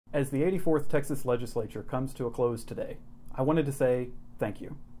As the 84th Texas Legislature comes to a close today, I wanted to say thank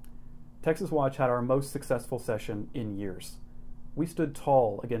you. Texas Watch had our most successful session in years. We stood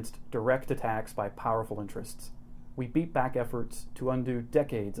tall against direct attacks by powerful interests. We beat back efforts to undo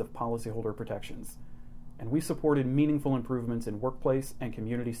decades of policyholder protections. And we supported meaningful improvements in workplace and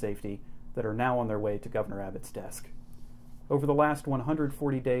community safety that are now on their way to Governor Abbott's desk. Over the last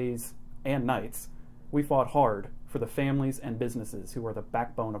 140 days and nights, we fought hard for the families and businesses who are the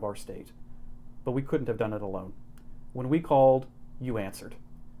backbone of our state. But we couldn't have done it alone. When we called, you answered.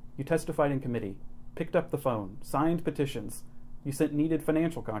 You testified in committee, picked up the phone, signed petitions, you sent needed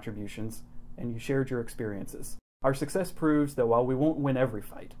financial contributions, and you shared your experiences. Our success proves that while we won't win every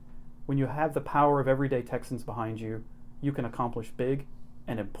fight, when you have the power of everyday Texans behind you, you can accomplish big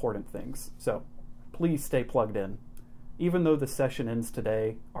and important things. So, please stay plugged in. Even though the session ends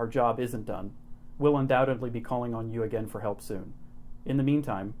today, our job isn't done. We'll undoubtedly be calling on you again for help soon. In the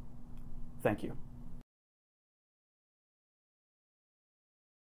meantime, thank you.